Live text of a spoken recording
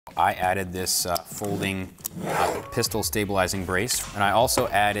I added this folding pistol stabilizing brace, and I also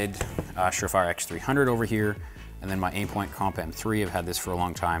added Surefire X300 over here, and then my Aimpoint Comp M3. I've had this for a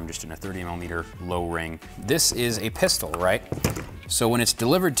long time, just in a 30mm low ring. This is a pistol, right? So when it's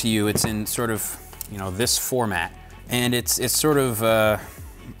delivered to you, it's in sort of, you know, this format, and it's sort of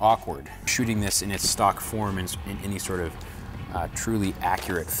awkward shooting this in its stock form in any sort of truly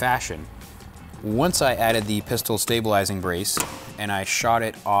accurate fashion. Once I added the pistol stabilizing brace and I shot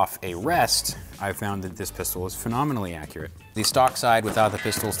it off a rest, I found that this pistol is phenomenally accurate. The stock side without the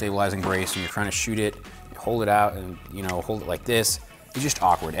pistol stabilizing brace, and you're trying to shoot it, you hold it out and, you know, hold it like this, it's just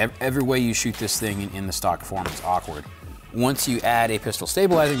awkward. Every way you shoot this thing in the stock form is awkward. Once you add a pistol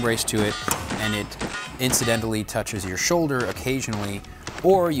stabilizing brace to it and it incidentally touches your shoulder occasionally,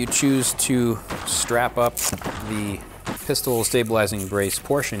 or you choose to strap up the pistol stabilizing brace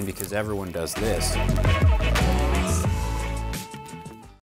portion, because everyone does this.